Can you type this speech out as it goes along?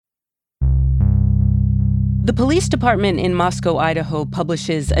The police department in Moscow, Idaho,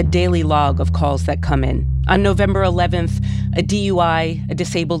 publishes a daily log of calls that come in. On November 11th, a DUI, a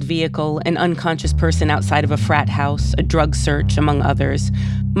disabled vehicle, an unconscious person outside of a frat house, a drug search, among others.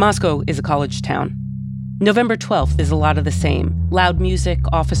 Moscow is a college town. November 12th is a lot of the same. Loud music,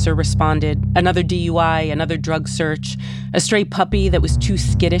 officer responded, another DUI, another drug search, a stray puppy that was too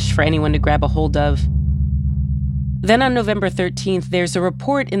skittish for anyone to grab a hold of. Then on November 13th, there's a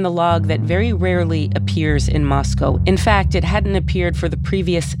report in the log that very rarely appears in Moscow. In fact, it hadn't appeared for the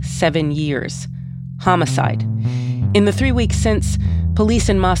previous 7 years. Homicide. In the 3 weeks since, police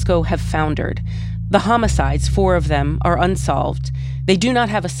in Moscow have foundered. The homicides, 4 of them, are unsolved. They do not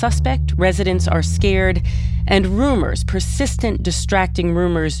have a suspect, residents are scared, and rumors, persistent, distracting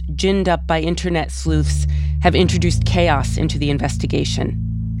rumors ginned up by internet sleuths, have introduced chaos into the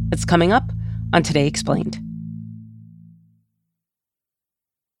investigation. It's coming up on Today Explained.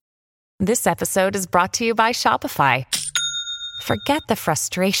 This episode is brought to you by Shopify. Forget the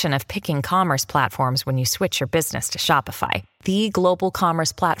frustration of picking commerce platforms when you switch your business to Shopify, the global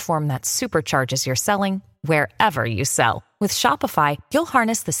commerce platform that supercharges your selling wherever you sell. With Shopify, you'll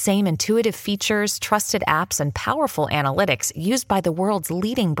harness the same intuitive features, trusted apps, and powerful analytics used by the world's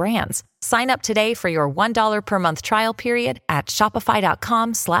leading brands. Sign up today for your $1 per month trial period at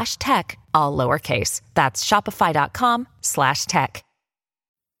shopify.com/tech, all lowercase. That's shopify.com/tech.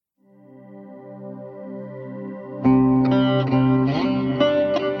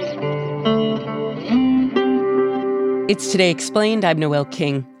 It's Today Explained. I'm Noelle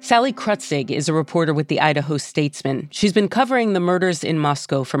King. Sally Krutzig is a reporter with the Idaho Statesman. She's been covering the murders in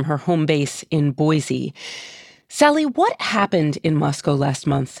Moscow from her home base in Boise. Sally, what happened in Moscow last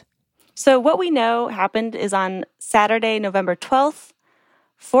month? So what we know happened is on Saturday, November 12th,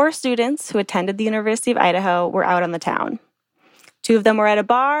 4 students who attended the University of Idaho were out on the town. 2 of them were at a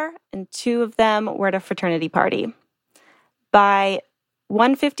bar, and 2 of them were at a fraternity party. By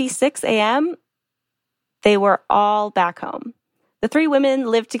 1:56 a.m., they were all back home. The 3 women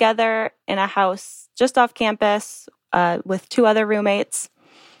lived together in a house just off campus with 2 other roommates.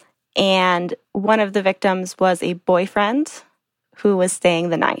 And one of the victims was a boyfriend who was staying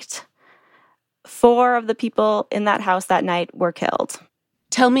the night. 4 of the people in that house that night were killed.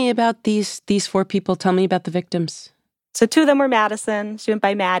 Tell me about these 4 people. Tell me about the victims. So 2 of them were Madison. She went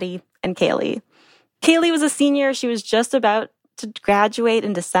by Maddie, and Kaylee. Kaylee was a senior. She was just about to graduate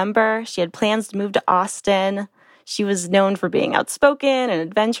in December. She had plans to move to Austin. She was known for being outspoken and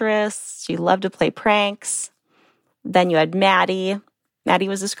adventurous. She loved to play pranks. Then you had Maddie. Maddie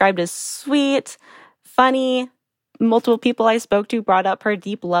was described as sweet, funny. Multiple people I spoke to brought up her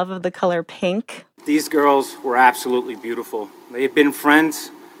deep love of the color pink. These girls were absolutely beautiful. They had been friends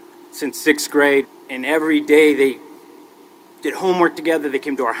since 6th grade, and every day they did homework together. They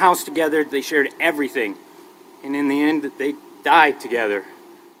came to our house together. They shared everything. And in the end, they died together.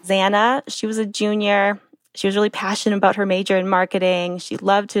 Xana, she was a junior. She was really passionate about her major in marketing. She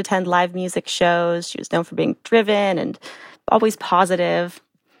loved to attend live music shows. She was known for being driven and always positive.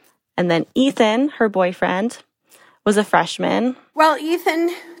 And then Ethan, her boyfriend, was a freshman. Well, Ethan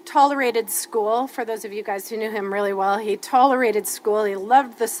tolerated school. For those of you guys who knew him really well, he tolerated school. He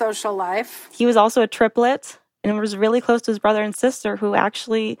loved the social life. He was also a triplet and was really close to his brother and sister who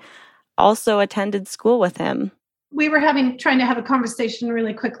actually also attended school with him. We were trying to have a conversation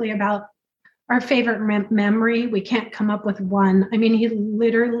really quickly about our favorite memory. We can't come up with one. I mean, he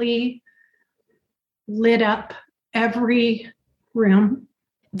literally lit up every room.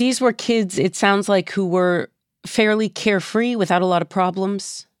 These were kids, it sounds like, who were fairly carefree without a lot of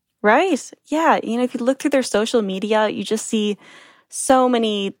problems. Right. Yeah. If you look through their social media, you just see so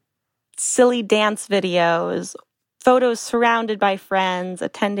many silly dance videos, photos surrounded by friends,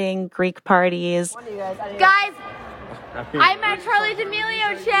 attending Greek parties. Guys, I met Charlie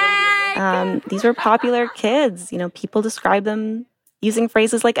D'Amelio, check! These were popular kids. People describe them using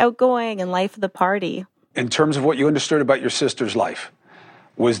phrases like outgoing and life of the party. In terms of what you understood about your sister's life,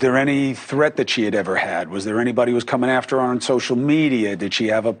 was there any threat that she had ever had? Was there anybody who was coming after her on social media? Did she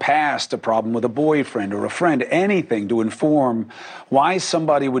have a past, a problem with a boyfriend or a friend? Anything to inform why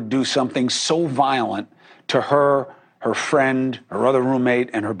somebody would do something so violent to her, her friend, her other roommate,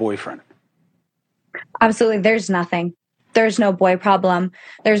 and her boyfriend? Absolutely. There's nothing. There's no boy problem.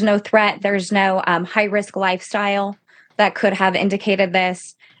 There's no threat. There's no high-risk lifestyle that could have indicated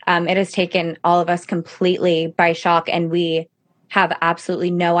this. It has taken all of us completely by shock, and we have absolutely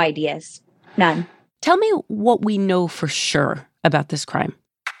no ideas. None. Tell me what we know for sure about this crime.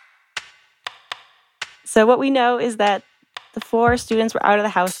 So what we know is that the 4 students were out of the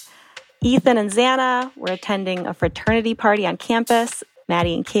house. Ethan and Xana were attending a fraternity party on campus.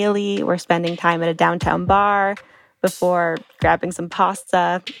 Maddie and Kaylee were spending time at a downtown bar before grabbing some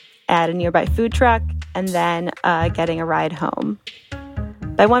pasta at a nearby food truck and then getting a ride home.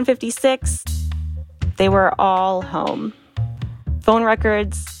 By 1:56, they were all home. Phone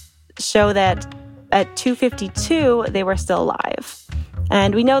records show that at 2:52, they were still alive.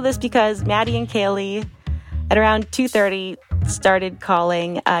 And we know this because Maddie and Kaylee, at around 2:30, started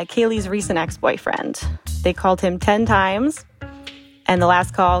calling Kaylee's recent ex-boyfriend. They called him 10 times, and the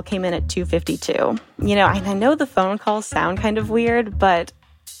last call came in at 2:52. You know, I know the phone calls sound kind of weird, but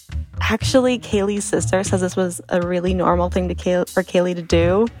actually, Kaylee's sister says this was a really normal thing for Kaylee to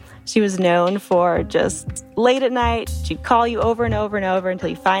do. She was known for just late at night, she'd call you over and over and over until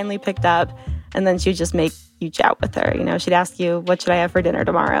you finally picked up, and then she would just make you chat with her. You know, she'd ask you, what should I have for dinner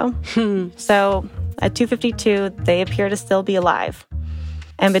tomorrow? So at 2:52, they appear to still be alive.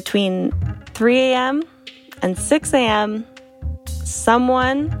 And between 3 a.m. and 6 a.m.,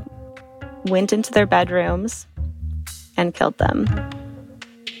 someone went into their bedrooms and killed them.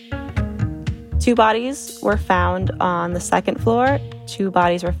 2 bodies were found on the second floor. 2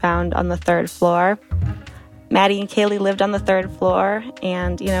 bodies were found on the third floor. Maddie and Kaylee lived on the third floor.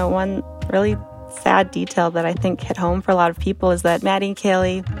 And, you know, one really sad detail that I think hit home for a lot of people is that Maddie and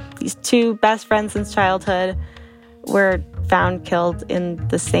Kaylee, these 2 best friends since childhood, were found killed in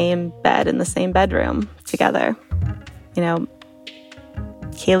the same bed, in the same bedroom together. You know,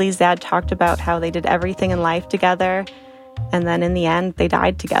 Kaylee's dad talked about how they did everything in life together, and then in the end, they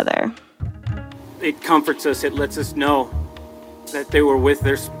died together. It comforts us. It lets us know that they were with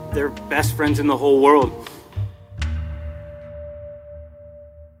their best friends in the whole world.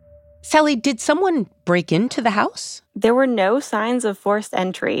 Sally, did someone break into the house? There were no signs of forced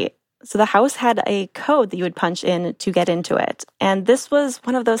entry. So the house had a code that you would punch in to get into it. And this was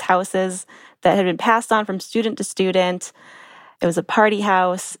one of those houses that had been passed on from student to student. It was a party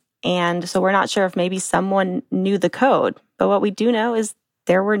house. And so we're not sure if maybe someone knew the code. But what we do know is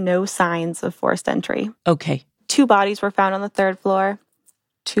there were no signs of forced entry. Okay. 2 bodies were found on the third floor,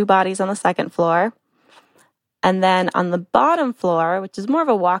 2 bodies on the second floor. And then on the bottom floor, which is more of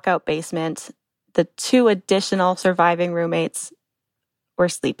a walkout basement, the 2 additional surviving roommates were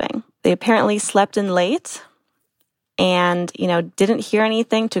sleeping. They apparently slept in late and, you know, didn't hear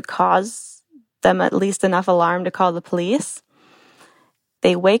anything to cause them at least enough alarm to call the police.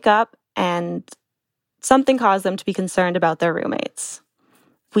 They wake up and something caused them to be concerned about their roommates.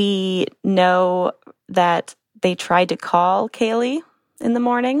 We know that they tried to call Kaylee in the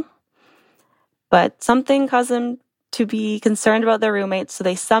morning, but something caused them to be concerned about their roommates, so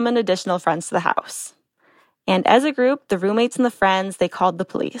they summoned additional friends to the house. And as a group, the roommates and the friends, they called the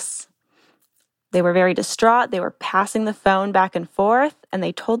police. They were very distraught. They were passing the phone back and forth, and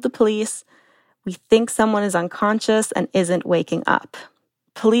they told the police, "We think someone is unconscious and isn't waking up."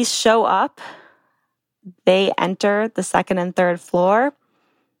 Police show up. They enter the second and third floor,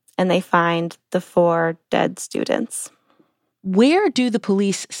 and they find the 4 dead students. Where do the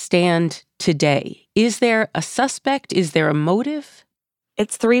police stand today? Is there a suspect? Is there a motive?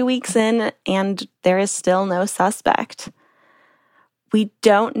 It's 3 weeks in, and there is still no suspect. We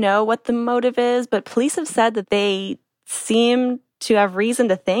don't know what the motive is, but police have said that they seem to have reason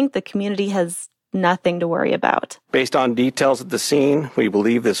to think the community has nothing to worry about. Based on details at the scene, we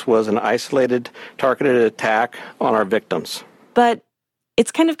believe this was an isolated, targeted attack on our victims. But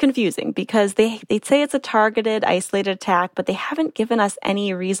it's kind of confusing because they'd say it's a targeted, isolated attack, but they haven't given us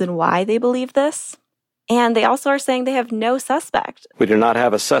any reason why they believe this. And they also are saying they have no suspect. We do not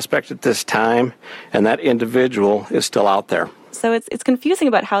have a suspect at this time, and that individual is still out there. So it's confusing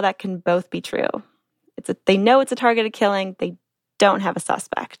about how that can both be true. They know it's a targeted killing. They don't have a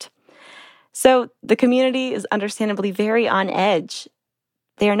suspect. So the community is understandably very on edge.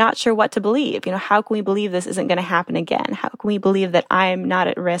 They are not sure what to believe. You know, how can we believe this isn't going to happen again? How can we believe that I'm not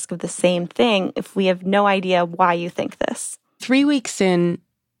at risk of the same thing if we have no idea why you think this? 3 weeks in,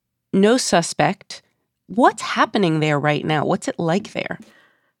 no suspect. What's happening there right now? What's it like there?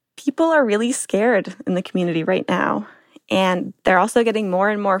 People are really scared in the community right now. And they're also getting more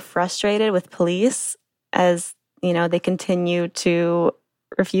and more frustrated with police as, you know, they continue to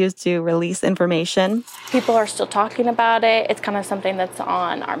refuse to release information. People are still talking about it. It's kind of something that's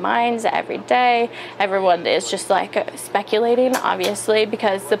on our minds every day. Everyone is just like speculating, obviously,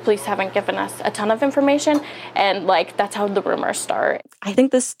 because the police haven't given us a ton of information. And like, that's how the rumors start. I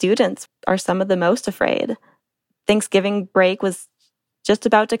think the students are some of the most afraid. Thanksgiving break was just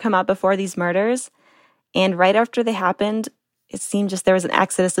about to come up before these murders. And right after they happened, it seemed just there was an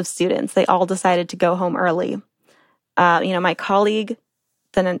exodus of students. They all decided to go home early. My colleague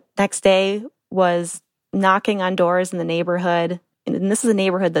the next day was knocking on doors in the neighborhood, And this is a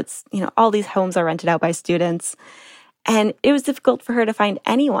neighborhood that's, all these homes are rented out by students. And it was difficult for her to find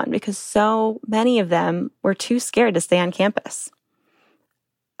anyone because so many of them were too scared to stay on campus.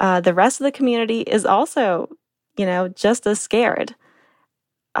 The rest of the community is also, just as scared.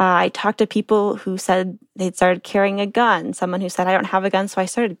 I talked to people who said they'd started carrying a gun, someone who said, I don't have a gun, so I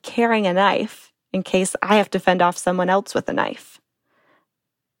started carrying a knife in case I have to fend off someone else with a knife.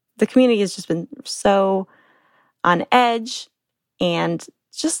 The community has just been so on edge, and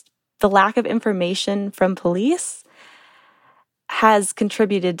just the lack of information from police has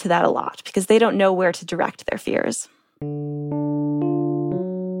contributed to that a lot because they don't know where to direct their fears.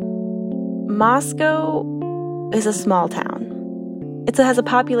 Moscow is a small town. It has a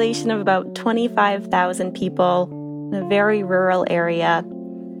population of about 25,000 people in a very rural area,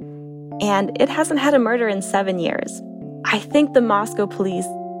 and it hasn't had a murder in 7 years. I think the Moscow police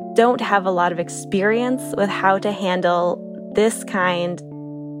don't have a lot of experience with how to handle this kind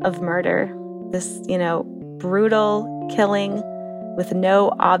of murder, this, brutal killing with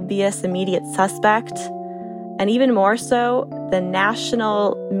no obvious immediate suspect. And even more so, the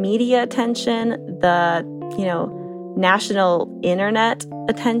national media attention, the, national internet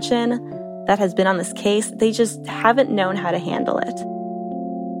attention that has been on this case, they just haven't known how to handle it.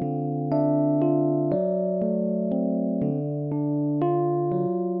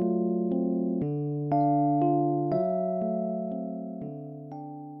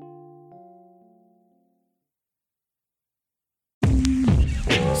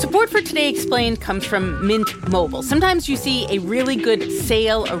 Support for Today Explained comes from Mint Mobile. Sometimes you see a really good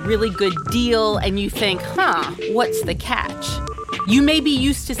sale, a really good deal, and you think, what's the catch? You may be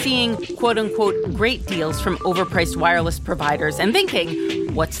used to seeing, quote-unquote, great deals from overpriced wireless providers and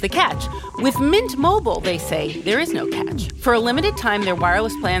thinking, what's the catch? With Mint Mobile, they say, there is no catch. For a limited time, their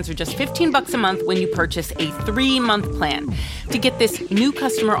wireless plans are just $15 a month when you purchase a 3-month plan. To get this new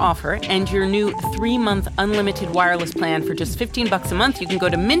customer offer and your new 3-month unlimited wireless plan for just $15 a month, you can go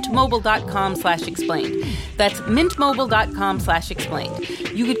to mintmobile.com/explained. That's mintmobile.com/explained.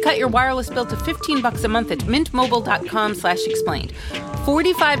 You could cut your wireless bill to $15 a month at mintmobile.com/explained.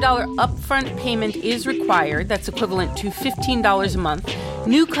 $45 upfront payment is required. That's equivalent to $15 a month.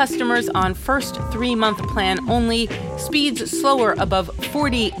 New customers on first 3-month plan only. Speeds slower above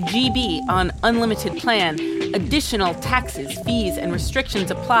 40 GB on unlimited plan. Additional taxes, fees, and restrictions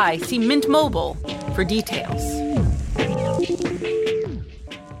apply. See Mint Mobile for details.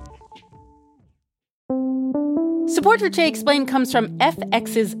 Support for Today Explained comes from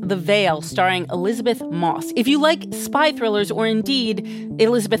FX's The Veil, starring Elizabeth Moss. If you like spy thrillers or indeed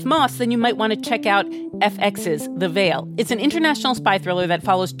Elizabeth Moss, then you might want to check out FX's The Veil. It's an international spy thriller that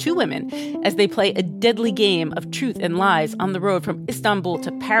follows 2 women as they play a deadly game of truth and lies on the road from Istanbul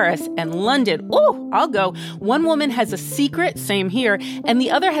to Paris and London. Oh, I'll go. One woman has a secret, same here, and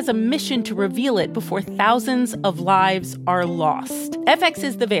the other has a mission to reveal it before thousands of lives are lost.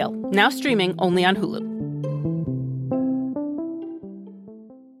 FX's The Veil, now streaming only on Hulu.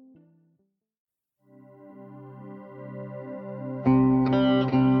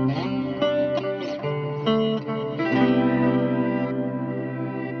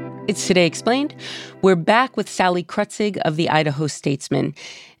 It's Today Explained. We're back with Sally Krutzig of the Idaho Statesman.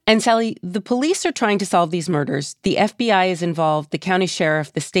 And Sally, the police are trying to solve these murders. The FBI is involved, the county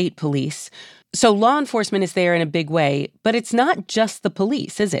sheriff, the state police. So law enforcement is there in a big way, but it's not just the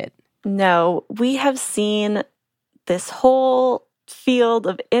police, is it? No, we have seen this whole field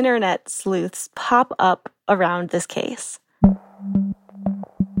of internet sleuths pop up around this case.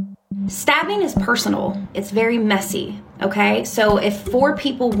 Stabbing is personal. It's very messy, okay? So if 4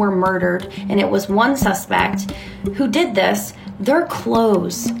 people were murdered and it was one suspect who did this, their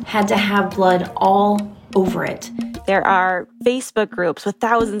clothes had to have blood all over it. There are Facebook groups with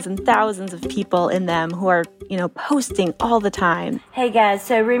thousands and thousands of people in them who are, posting all the time. Hey guys,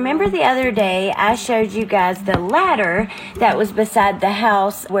 so remember the other day I showed you guys the ladder that was beside the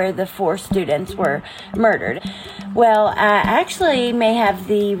house where the 4 students were murdered? Well, I actually may have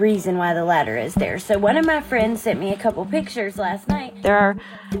the reason why the ladder is there. So one of my friends sent me a couple pictures last night. There are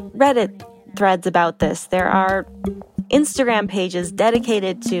Reddit threads about this. There are Instagram pages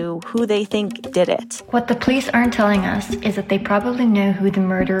dedicated to who they think did it. What the police aren't telling us is that they probably know who the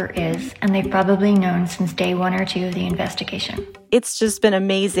murderer is, and they've probably known since day 1 or 2 of the investigation. It's just been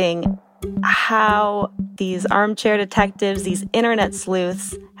amazing how these armchair detectives, these internet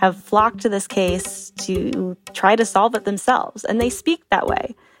sleuths, have flocked to this case to try to solve it themselves, and they speak that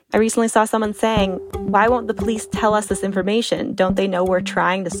way. I recently saw someone saying, why won't the police tell us this information? Don't they know we're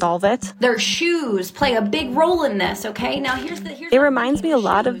trying to solve it? Their shoes play a big role in this, okay? Now it reminds me a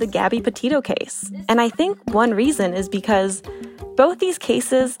lot of the Gabby Petito case. And I think one reason is because both these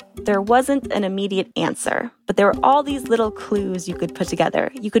cases, there wasn't an immediate answer, but there were all these little clues you could put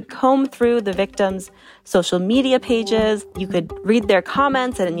together. You could comb through the victims' social media pages, you could read their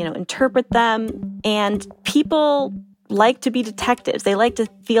comments and, interpret them. And people like to be detectives. They like to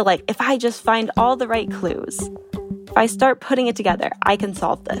feel like, if I just find all the right clues, if I start putting it together, I can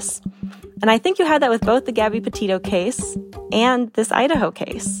solve this. And I think you had that with both the Gabby Petito case and this Idaho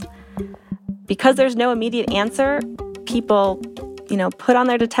case. Because there's no immediate answer, people put on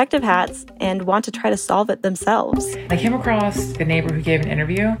their detective hats and want to try to solve it themselves. I came across a neighbor who gave an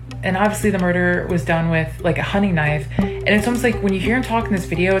interview, and obviously the murder was done with like a hunting knife. And it's almost like when you hear him talk in this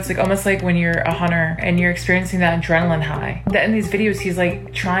video, it's like almost like when you're a hunter and you're experiencing that adrenaline high. That in these videos, he's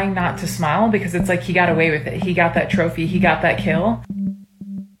like trying not to smile because it's like he got away with it. He got that trophy. He got that kill.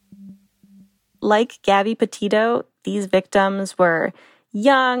 Like Gabby Petito, these victims were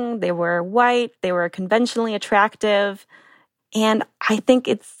young, they were white, they were conventionally attractive. And I think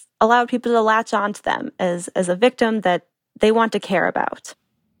it's allowed people to latch onto them as a victim that they want to care about.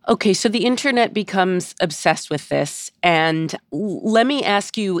 Okay, so the internet becomes obsessed with this. And let me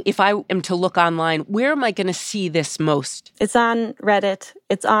ask you, if I am to look online, where am I going to see this most? It's on Reddit.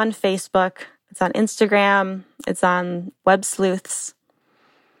 It's on Facebook. It's on Instagram. It's on web sleuths.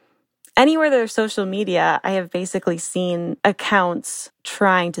 Anywhere there's social media, I have basically seen accounts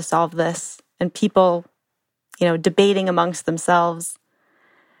trying to solve this and people debating amongst themselves.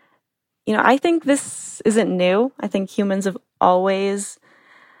 I think this isn't new. I think humans have always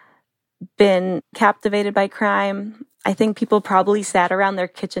been captivated by crime. I think people probably sat around their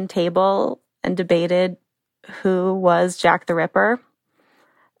kitchen table and debated who was Jack the Ripper.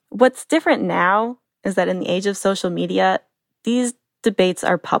 What's different now is that in the age of social media, these debates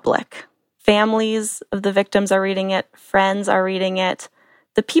are public. Families of the victims are reading it. Friends are reading it.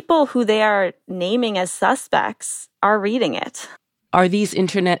 The people who they are naming as suspects are reading it. Are these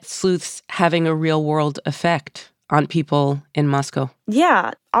internet sleuths having a real-world effect on people in Moscow?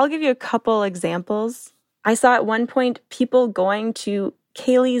 Yeah, I'll give you a couple examples. I saw at one point people going to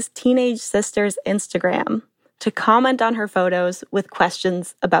Kaylee's teenage sister's Instagram to comment on her photos with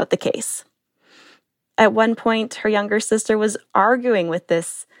questions about the case. At one point, her younger sister was arguing with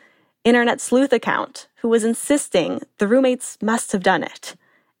this internet sleuth account who was insisting the roommates must have done it.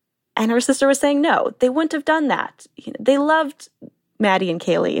 And her sister was saying, no, they wouldn't have done that. They loved Maddie and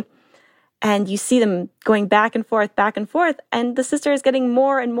Kaylee. And you see them going back and forth, and the sister is getting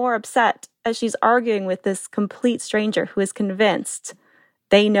more and more upset as she's arguing with this complete stranger who is convinced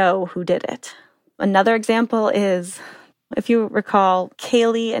they know who did it. Another example is, if you recall,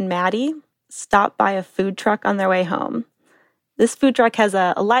 Kaylee and Maddie stopped by a food truck on their way home. This food truck has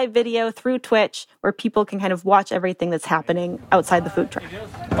a live video through Twitch where people can kind of watch everything that's happening outside the food truck.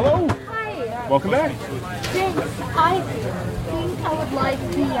 Hello. Hi. Welcome back. Thanks. I think I would like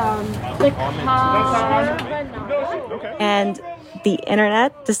the carbonara. And the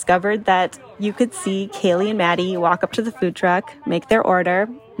internet discovered that you could see Kaylee and Maddie walk up to the food truck, make their order,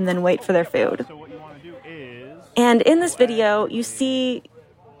 and then wait for their food. And in this video, you see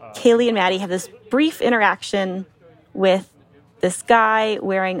Kaylee and Maddie have this brief interaction with this guy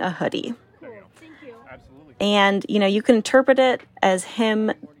wearing a hoodie. And, you can interpret it as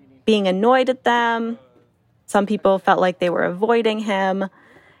him being annoyed at them. Some people felt like they were avoiding him.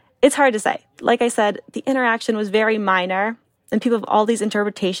 It's hard to say. Like I said, the interaction was very minor, and people have all these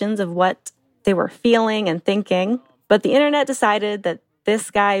interpretations of what they were feeling and thinking. But the internet decided that this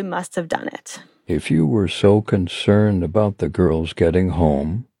guy must have done it. If you were so concerned about the girls getting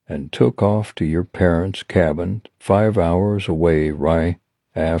home and took off to your parents' cabin 5 hours away right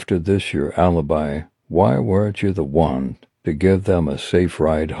after this your alibi, why weren't you the one to give them a safe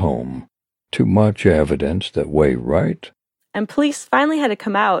ride home? Too much evidence that way, right? And police finally had to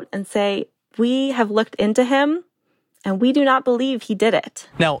come out and say, we have looked into him and we do not believe he did it.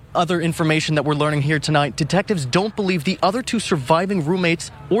 Now, other information that we're learning here tonight, detectives don't believe the other two surviving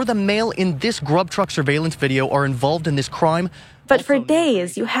roommates or the male in this grub truck surveillance video are involved in this crime. But for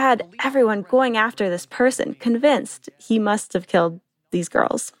days, you had everyone going after this person, convinced he must have killed these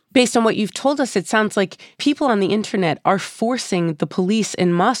girls. Based on what you've told us, it sounds like people on the internet are forcing the police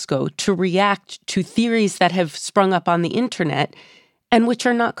in Moscow to react to theories that have sprung up on the internet and which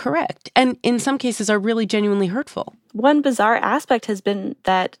are not correct, and in some cases are really genuinely hurtful. One bizarre aspect has been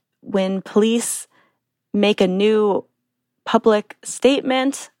that when police make a new public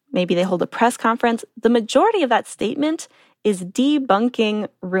statement, maybe they hold a press conference, the majority of that statement is debunking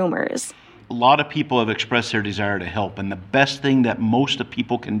rumors. A lot of people have expressed their desire to help, and the best thing that most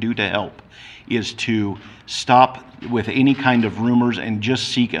people can do to help is to stop with any kind of rumors and just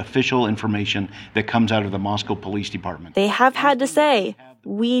seek official information that comes out of the Moscow Police Department. They have had to say,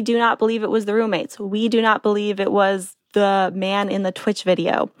 we do not believe it was the roommates. We do not believe it was the man in the Twitch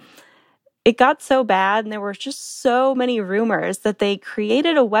video. It got so bad, and there were just so many rumors that they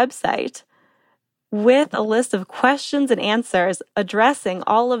created a website with a list of questions and answers addressing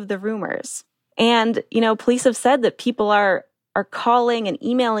all of the rumors. And, police have said that people are calling and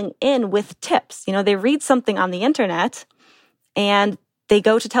emailing in with tips. They read something on the internet and they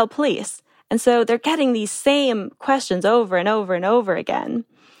go to tell police. And so they're getting these same questions over and over and over again.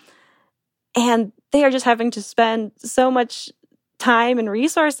 And they are just having to spend so much time and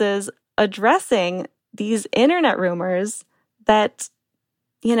resources addressing these internet rumors that,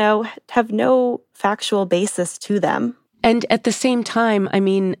 have no factual basis to them. And at the same time,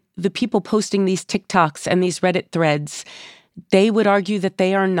 the people posting these TikToks and these Reddit threads, they would argue that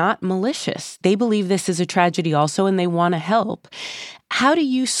they are not malicious. They believe this is a tragedy also, and they want to help. How do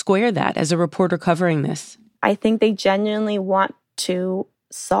you square that as a reporter covering this? I think they genuinely want to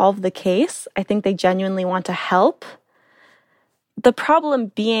solve the case. I think they genuinely want to help. The problem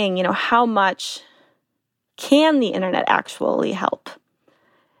being, how much can the internet actually help?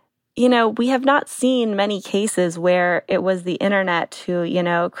 We have not seen many cases where it was the internet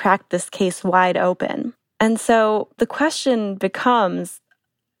who, cracked this case wide open. And so the question becomes,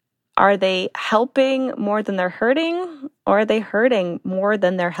 are they helping more than they're hurting, or are they hurting more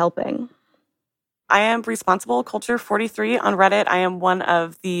than they're helping? I am Responsible Culture 43 on Reddit. I am one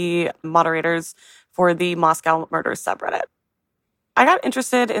of the moderators for the Moscow Murders subreddit. I got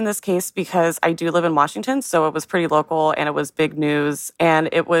interested in this case because I do live in Washington, so it was pretty local and it was big news, and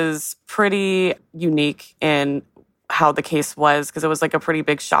it was pretty unique in how the case was because it was like a pretty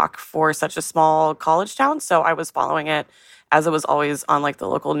big shock for such a small college town. So I was following it as it was always on like the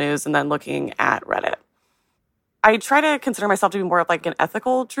local news and then looking at Reddit. I try to consider myself to be more of like an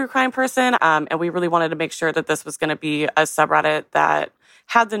ethical true crime person, and we really wanted to make sure that this was going to be a subreddit that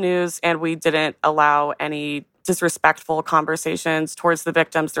had the news and we didn't allow any disrespectful conversations towards the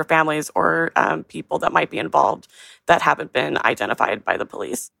victims, their families, or people that might be involved that haven't been identified by the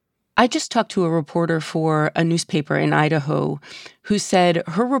police. I just talked to a reporter for a newspaper in Idaho who said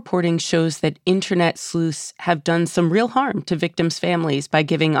her reporting shows that internet sleuths have done some real harm to victims' families by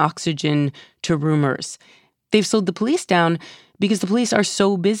giving oxygen to rumors. They've slowed the police down because the police are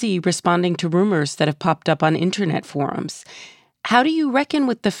so busy responding to rumors that have popped up on internet forums. How do you reckon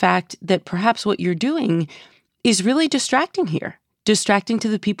with the fact that perhaps what you're doing is really distracting here, distracting to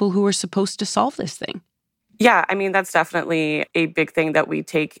the people who are supposed to solve this thing? Yeah, that's definitely a big thing that we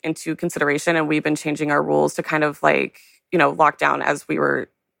take into consideration, and we've been changing our rules to kind of lock down as we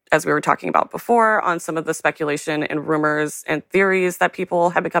were talking about before on some of the speculation and rumors and theories that people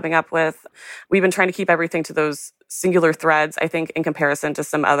have been coming up with. We've been trying to keep everything to those singular threads, I think, in comparison to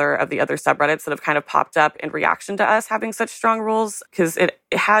some of the other subreddits that have kind of popped up in reaction to us having such strong rules, because it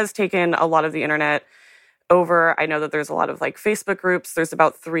has taken a lot of the internet over. I know that there's a lot of Facebook groups. There's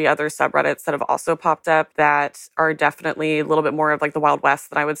about 3 other subreddits that have also popped up that are definitely a little bit more of the Wild West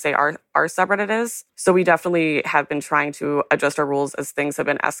than I would say our subreddit is. So we definitely have been trying to adjust our rules as things have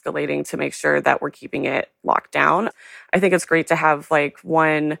been escalating to make sure that we're keeping it locked down. I think it's great to have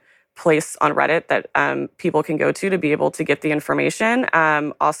one place on Reddit that people can go to be able to get the information.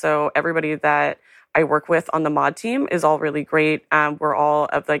 Also, everybody that I work with on the mod team is all really great. We're all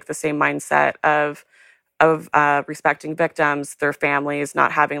of the same mindset of respecting victims, their families,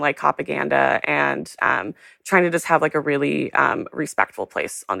 not having propaganda, and trying to just have a really respectful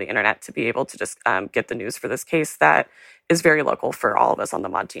place on the internet to be able to just get the news for this case that is very local for all of us on the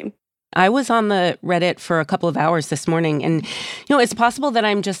mod team. I was on the Reddit for a couple of hours this morning, and it's possible that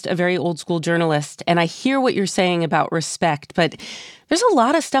I'm just a very old school journalist, and I hear what you're saying about respect, but there's a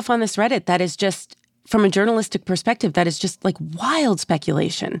lot of stuff on this Reddit that is just, from a journalistic perspective, that is just wild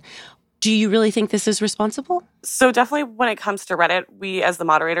speculation. Do you really think this is responsible? So definitely when it comes to Reddit, we as the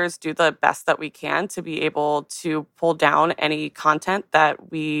moderators do the best that we can to be able to pull down any content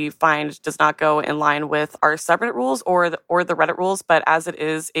that we find does not go in line with our subreddit rules or the Reddit rules. But as it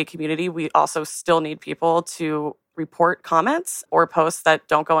is a community, we also still need people to report comments or posts that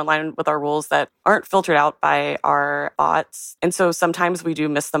don't go in line with our rules that aren't filtered out by our bots. And so sometimes we do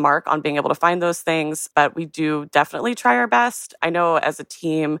miss the mark on being able to find those things, but we do definitely try our best. I know as a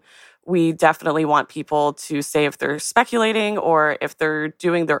team, we definitely want people to say if they're speculating or if they're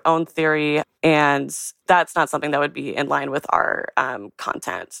doing their own theory, and that's not something that would be in line with our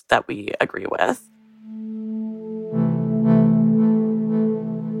content that we agree with.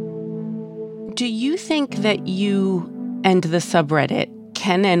 Do you think that you and the subreddit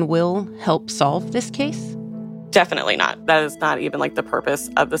can and will help solve this case? Definitely not. That is not even like the purpose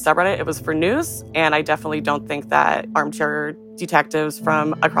of the subreddit. It was for news, and I definitely don't think that armchair detectives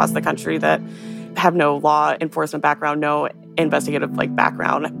from across the country that have no law enforcement background, no investigative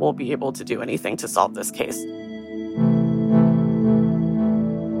background, will be able to do anything to solve this case.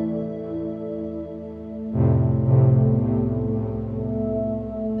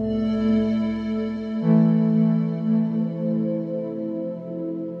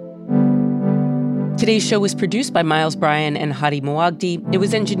 Today's show was produced by Miles Bryan and Hadi Moagdi. It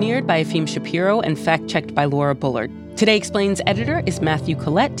was engineered by Afim Shapiro and fact-checked by Laura Bullard. Today Explains editor is Matthew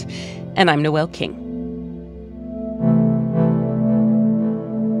Collette, and I'm Noel King.